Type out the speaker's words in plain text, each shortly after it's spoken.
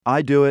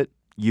I do it.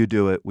 You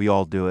do it. We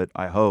all do it,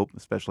 I hope,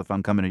 especially if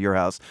I'm coming to your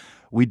house.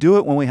 We do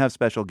it when we have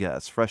special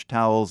guests, fresh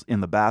towels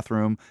in the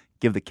bathroom,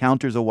 give the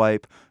counters a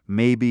wipe,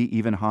 maybe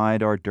even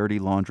hide our dirty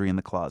laundry in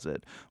the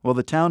closet. Well,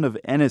 the town of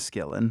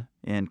Enniskillen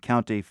in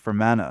County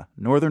Fermanagh,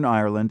 Northern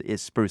Ireland,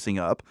 is sprucing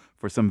up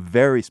for some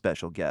very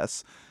special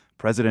guests.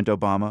 President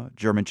Obama,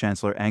 German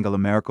Chancellor Angela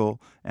Merkel,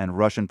 and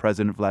Russian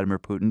President Vladimir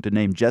Putin, to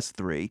name just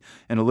three.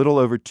 In a little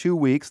over 2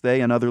 weeks,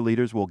 they and other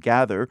leaders will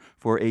gather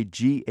for a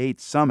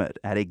G8 summit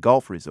at a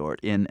golf resort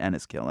in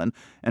Enniskillen.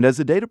 And as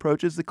the date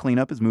approaches, the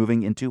cleanup is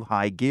moving into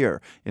high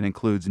gear. It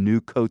includes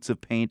new coats of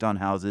paint on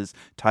houses,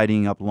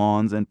 tidying up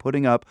lawns, and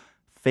putting up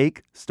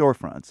fake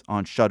storefronts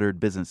on shuttered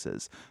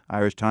businesses.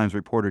 Irish Times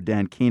reporter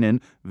Dan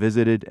Keenan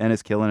visited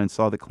Enniskillen and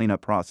saw the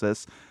cleanup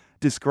process.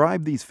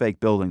 Describe these fake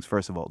buildings,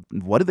 first of all.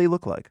 What do they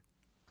look like?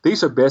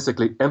 These are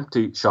basically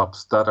empty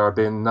shops that are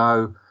being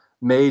now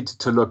made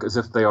to look as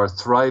if they are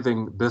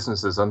thriving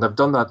businesses. And they've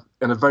done that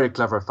in a very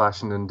clever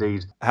fashion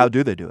indeed. How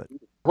do they do it?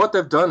 What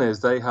they've done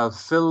is they have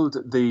filled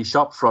the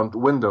shopfront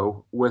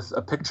window with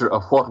a picture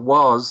of what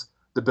was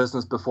the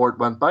business before it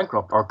went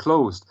bankrupt or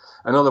closed.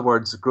 In other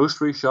words,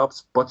 grocery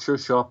shops, butcher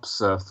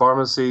shops,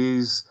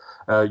 pharmacies,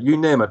 you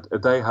name it.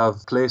 They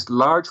have placed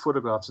large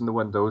photographs in the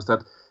windows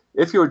that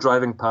if you were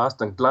driving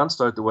past and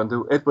glanced out the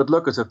window, it would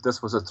look as if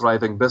this was a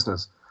thriving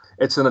business.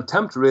 It's an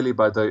attempt really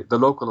by the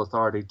local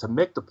authority to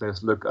make the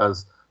place look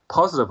as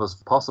positive as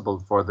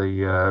possible for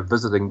the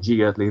visiting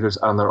G8 leaders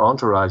and their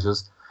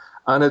entourages.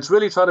 And it's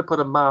really trying to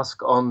put a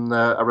mask on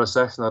a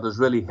recession that has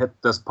really hit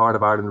this part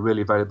of Ireland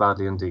really very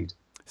badly indeed.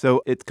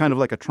 So it's kind of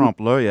like a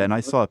trompe l'oeil. And I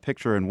saw a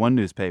picture in one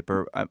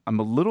newspaper. I'm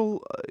a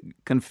little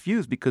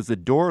confused because the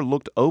door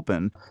looked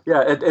open.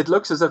 Yeah, it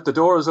looks as if the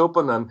door is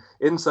open and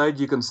inside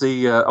you can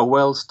see a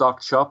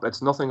well-stocked shop.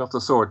 It's nothing of the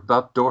sort.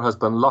 That door has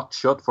been locked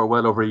shut for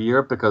well over a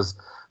year because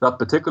that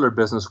particular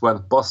business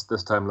went bust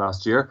this time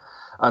last year.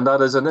 And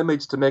that is an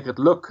image to make it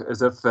look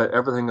as if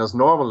everything is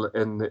normal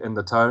in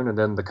the town and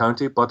in the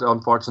county, but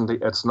unfortunately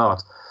it's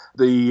not.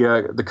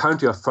 The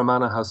county of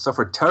Fermanagh has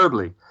suffered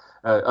terribly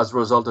as a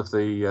result of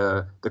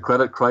the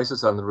credit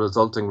crisis and the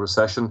resulting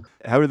recession.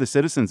 How are the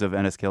citizens of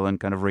Enniskillen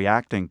kind of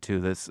reacting to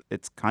this?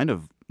 It's kind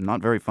of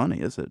not very funny,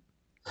 is it?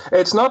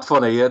 It's not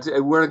funny.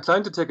 We're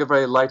inclined to take a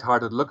very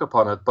light-hearted look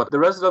upon it, but the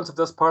residents of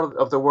this part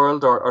of the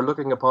world are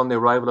looking upon the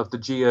arrival of the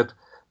G8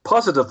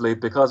 positively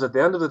because at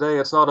the end of the day,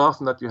 it's not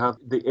often that you have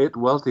the eight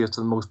wealthiest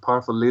and most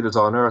powerful leaders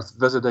on earth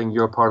visiting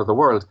your part of the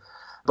world.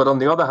 But on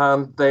the other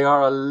hand, they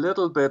are a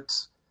little bit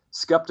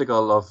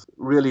skeptical of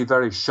really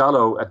very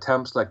shallow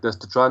attempts like this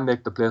to try and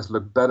make the place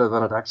look better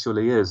than it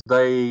actually is.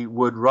 They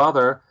would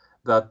rather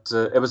that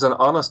it was an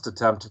honest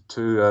attempt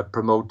to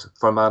promote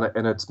Fermanagh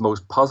in its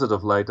most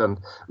positive light, and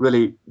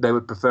really they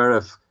would prefer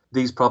if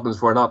these problems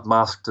were not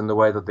masked in the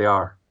way that they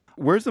are.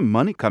 Where's the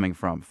money coming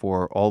from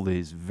for all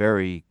these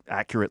very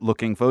accurate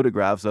looking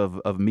photographs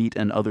of meat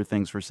and other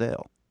things for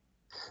sale?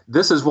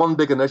 This is one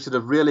big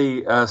initiative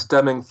really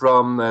stemming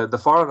from the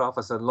Foreign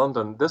Office in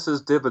London. This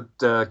is David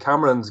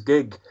Cameron's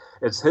gig.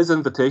 It's his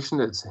invitation,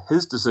 it's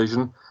his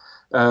decision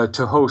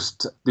to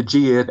host the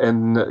G8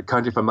 in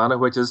County Fermanagh,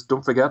 which is,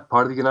 don't forget,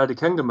 part of the United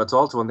Kingdom. It's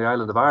also on the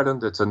island of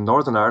Ireland. It's in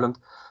Northern Ireland.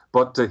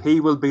 But he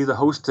will be the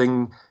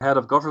hosting head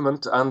of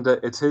government, and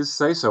it's his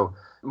say-so.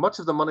 Much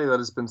of the money that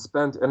has been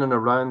spent in and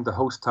around the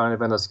host town of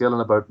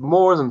Enniskillen, about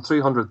more than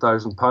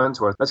 £300,000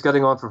 worth, that's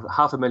getting on for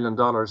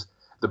 $500,000,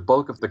 the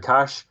bulk of the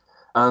cash.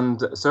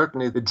 And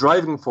certainly the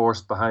driving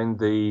force behind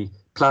the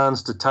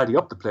plans to tidy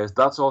up the place,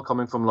 that's all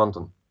coming from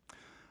London.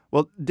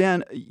 Well,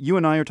 Dan, you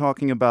and I are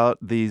talking about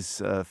these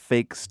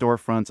fake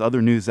storefronts.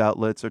 Other news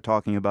outlets are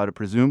talking about it.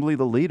 Presumably,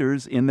 the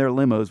leaders in their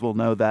limos will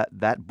know that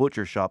that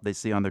butcher shop they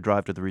see on their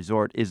drive to the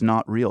resort is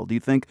not real. Do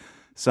you think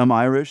some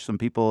Irish, some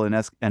people in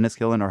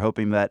Enniskillen are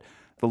hoping that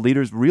the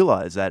leaders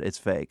realize that it's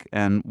fake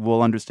and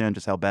will understand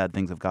just how bad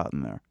things have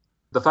gotten there?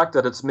 The fact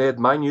that it's made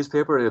my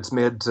newspaper, it's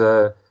made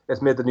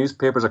the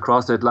newspapers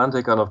across the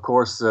Atlantic, and of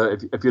course,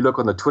 if you look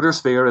on the Twitter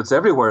sphere, it's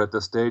everywhere at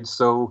this stage.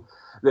 So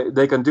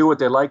they can do what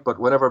they like, but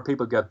whenever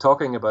people get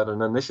talking about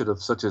an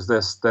initiative such as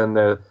this, then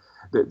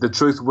the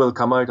truth will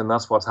come out, and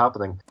that's what's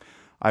happening.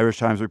 Irish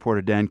Times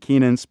reporter Dan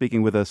Keenan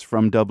speaking with us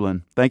from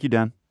Dublin. Thank you,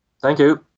 Dan. Thank you.